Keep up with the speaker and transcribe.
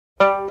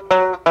Hey,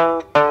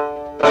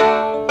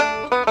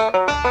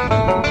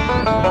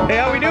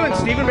 how we doing?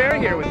 Stephen Barry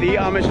here with the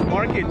Amish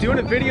Market, doing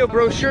a video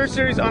brochure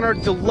series on our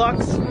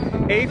Deluxe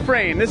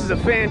A-frame. This is a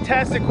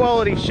fantastic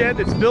quality shed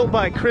that's built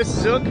by Chris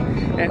Zook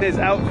and his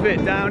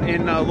outfit down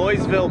in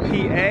Loysville,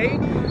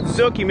 PA.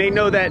 Zook, you may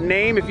know that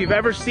name. If you've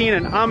ever seen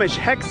an Amish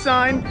hex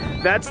sign,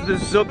 that's the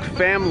Zook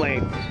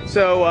family.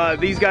 So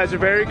these guys are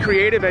very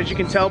creative, as you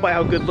can tell by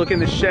how good looking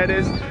the shed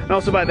is, and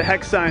also by the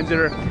hex signs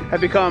that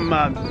have become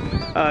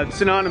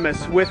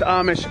synonymous with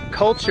Amish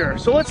culture.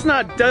 So let's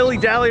not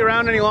dilly-dally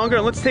around any longer,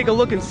 and let's take a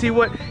look and see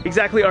what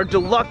exactly our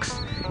Deluxe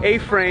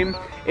A-frame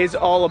is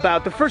all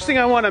about. The first thing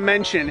I want to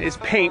mention is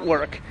paint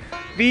work.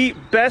 The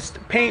best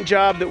paint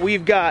job that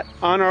we've got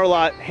on our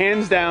lot,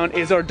 hands down,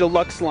 is our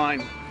Deluxe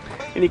line.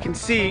 And you can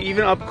see,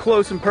 even up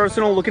close and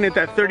personal, looking at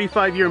that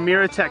 35-year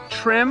Miratech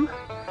trim,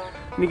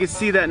 and you can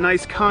see that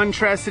nice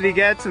contrast that he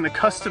gets and the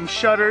custom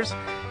shutters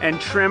and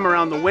trim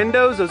around the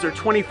windows. Those are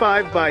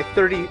 24 by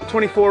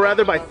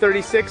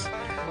 36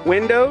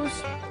 windows.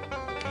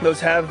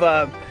 Those have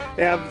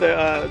they have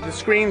the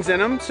screens in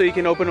them, so you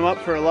can open them up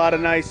for a lot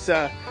of nice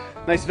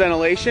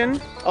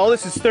ventilation. All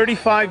this is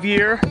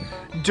 35-year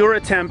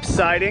Duratemp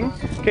siding.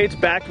 Okay, it's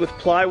backed with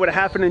plywood, a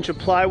 ½ inch of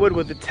plywood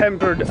with a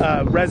tempered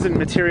resin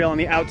material on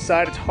the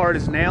outside. It's hard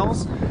as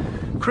nails.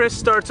 Chris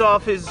starts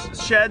off his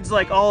sheds,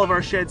 like all of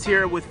our sheds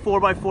here, with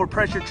 4x4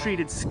 pressure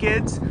treated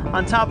skids.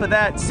 On top of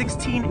that,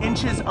 16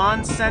 inches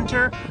on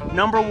center,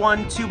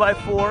 #1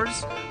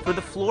 2x4s for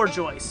the floor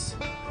joists.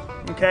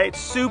 Okay,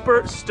 it's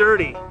super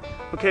sturdy.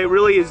 Okay, it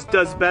really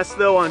does best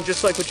though on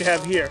just like what you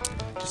have here.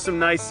 Just some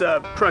nice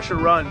pressure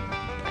run.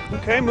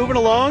 Okay, moving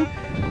along.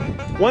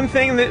 One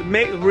thing that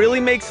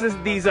really makes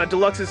these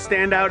Deluxes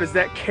stand out is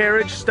that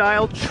carriage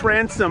style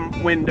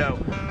transom window.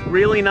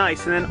 Really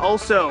nice. And then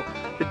also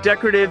the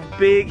decorative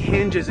big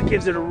hinges. It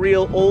gives it a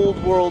real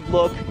old world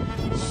look.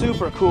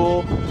 Super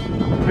cool.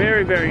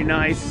 Very, very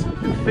nice.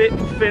 The fit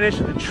and finish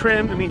of the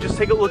trim. I mean, just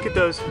take a look at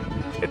those,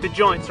 at the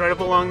joints right up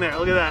along there.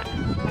 Look at that.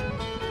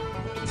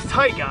 It's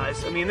tight,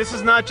 guys. I mean, this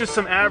is not just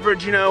some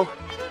average, you know,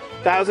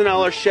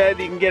 $1,000 shed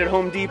that you can get at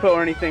Home Depot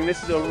or anything.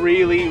 This is a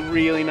really,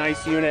 really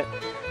nice unit.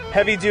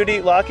 Heavy duty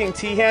locking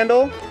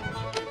T-handle.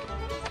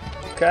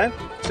 Okay,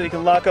 so you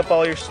can lock up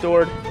all your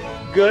stored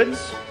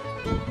goods.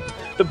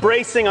 The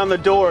bracing on the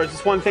doors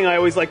is one thing I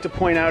always like to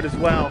point out as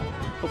well.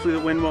 Hopefully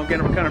the wind won't get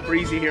kind of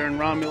breezy here in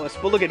Romulus.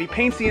 But look at, he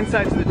paints the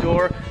insides of the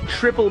door,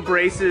 triple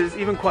braces,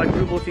 even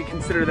quadruple if you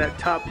consider that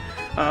top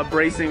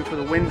bracing for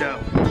the window.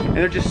 And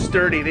they're just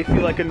sturdy. They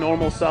feel like a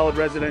normal solid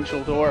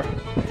residential door.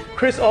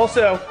 Chris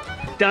also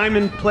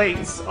diamond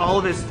plates all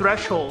of his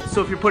thresholds.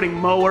 So if you're putting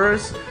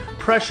mowers,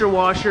 pressure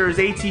washers,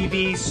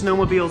 ATVs,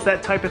 snowmobiles,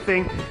 that type of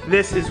thing,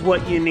 this is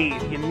what you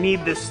need. You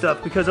need this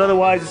stuff because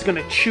otherwise it's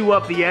gonna chew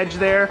up the edge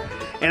there,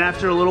 and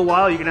after a little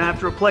while you're gonna have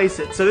to replace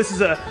it. So this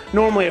is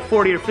normally a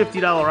 $40 or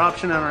 $50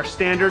 option on our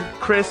standard.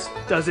 Chris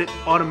does it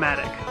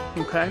automatic,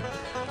 okay?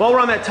 While we're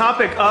on that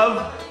topic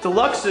of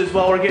Deluxes,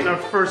 while we're getting our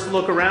first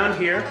look around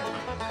here,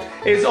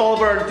 is all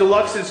of our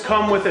Deluxes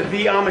come with a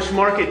The Amish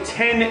Market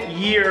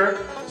 10-year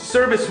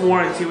service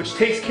warranty, which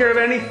takes care of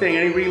anything,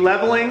 any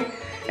re-leveling,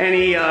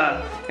 any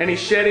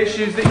shed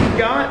issues that you've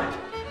got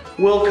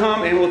will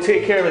come and we'll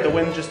take care of it. The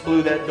wind just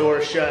blew that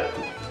door shut.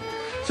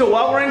 So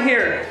while we're in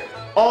here,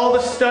 all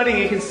the studding,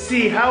 you can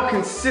see how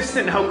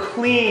consistent and how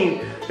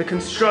clean the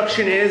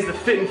construction is. The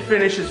fit and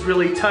finish is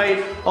really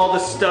tight. All the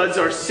studs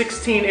are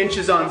 16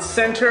 inches on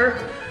center.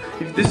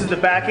 This is the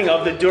backing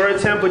of the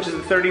Duratemp, which is a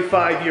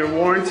 35-year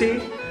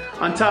warranty.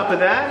 On top of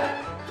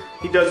that,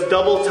 he does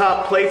double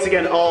top plates,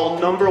 again, all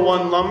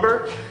 #1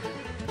 lumber.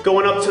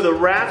 Going up to the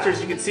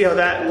rafters, you can see how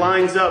that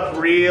lines up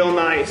real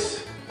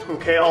nice.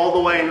 Okay, all the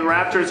way, and the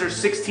rafters are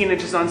 16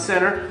 inches on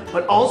center.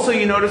 But also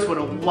you notice what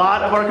a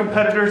lot of our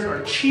competitors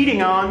are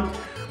cheating on,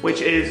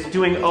 which is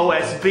doing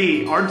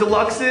OSB. Our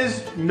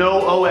Deluxes,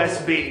 no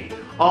OSB.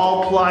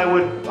 All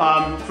plywood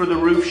for the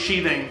roof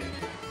sheathing.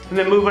 And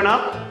then moving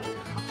up,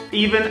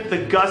 even the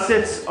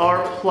gussets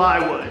are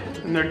plywood,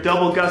 and they're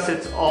double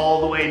gussets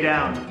all the way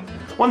down.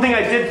 One thing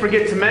I did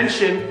forget to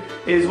mention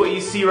is what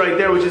you see right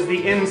there, which is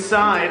the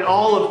inside.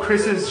 All of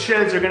Chris's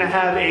sheds are gonna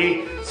have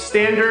a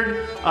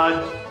standard,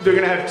 they're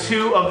gonna have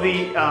 2 of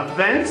the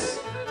vents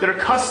that are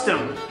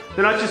custom.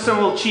 They're not just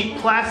some little cheap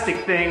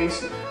plastic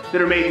things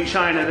that are made in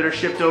China that are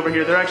shipped over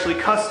here. They're actually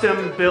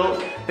custom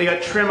built. They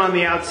got trim on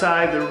the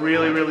outside. They're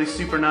really, really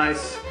super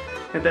nice.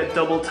 Got that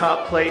double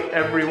top plate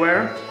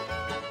everywhere.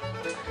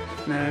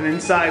 And then an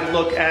inside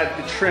look at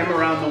the trim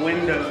around the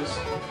windows.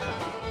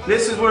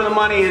 This is where the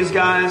money is,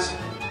 guys.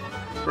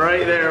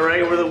 Right there,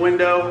 right where the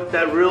window,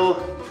 that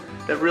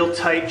real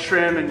tight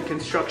trim and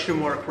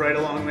construction work right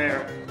along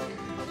there.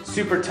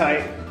 Super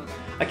tight.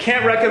 I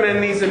can't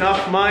recommend these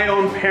enough. My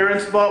own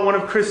parents bought one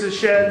of Chris's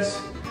sheds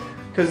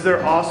because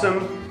they're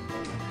awesome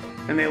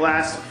and they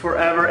last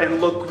forever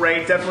and look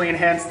great. Definitely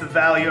enhance the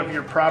value of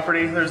your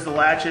property. There's the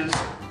latches.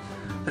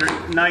 They're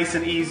nice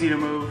and easy to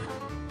move.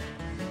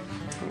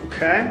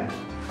 Okay,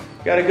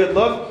 got a good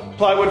look.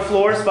 Plywood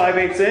floors,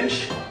 5/8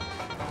 inch.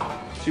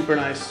 Super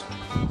nice.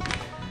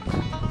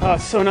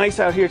 So nice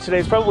out here today.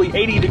 It's probably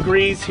 80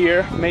 degrees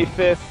here, May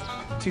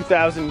 5th,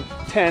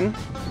 2010,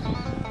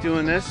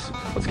 doing this.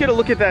 Let's get a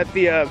look at that,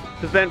 the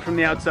vent from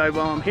the outside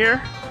while I'm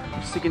here,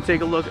 just so you can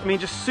take a look. I mean,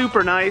 just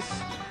super nice.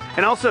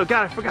 And also,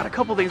 God, I forgot a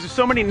couple things. There's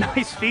so many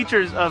nice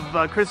features of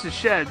Chris's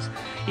sheds.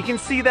 You can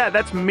see that,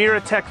 that's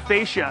Miratech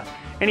fascia,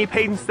 and he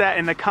paints that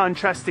in the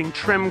contrasting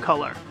trim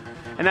color.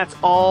 And that's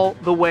all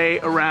the way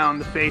around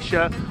the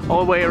fascia, all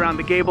the way around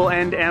the gable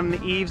end and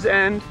the eaves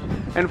end.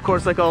 And of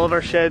course, like all of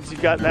our sheds,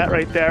 you've got that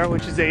right there,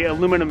 which is a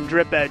aluminum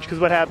drip edge. Because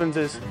what happens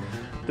is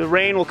the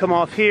rain will come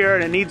off here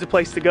and it needs a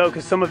place to go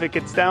because some of it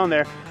gets down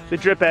there. The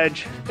drip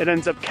edge, it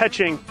ends up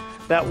catching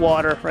that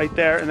water right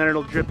there, and then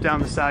it'll drip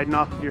down the side and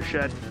off of your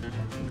shed.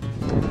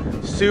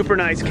 Super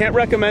nice. Can't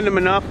recommend them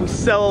enough. We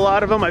sell a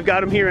lot of them. I've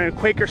got them here in a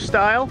Quaker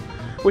style,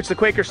 which the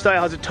Quaker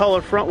style has a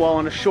taller front wall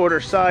and a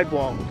shorter side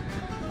wall.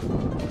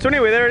 So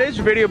anyway, there it is,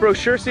 your video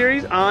brochure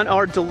series on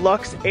our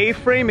Deluxe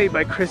A-frame made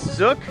by Chris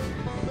Zook.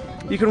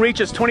 You can reach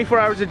us 24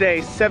 hours a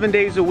day, 7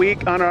 days a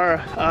week on our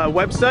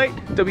website,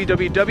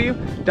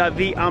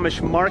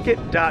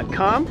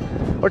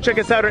 www.theamishmarket.com, or check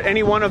us out at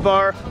any one of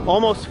our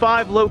almost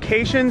 5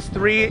 locations,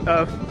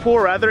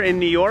 4 rather in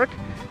New York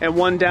and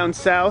 1 down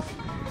south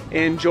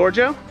in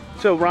Georgia.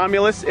 So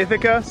Romulus,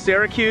 Ithaca,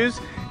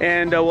 Syracuse,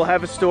 and we'll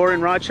have a store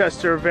in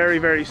Rochester very,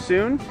 very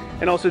soon,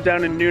 and also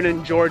down in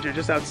Noonan, Georgia,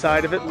 just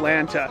outside of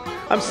Atlanta.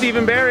 I'm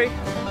Stephen Barry,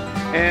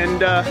 and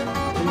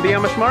from the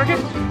Amish Market,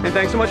 and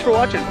thanks so much for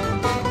watching.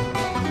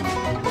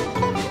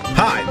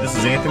 Hi, this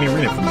is Anthony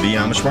Arena from the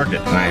Amish Market,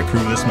 and I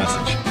approve this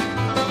message.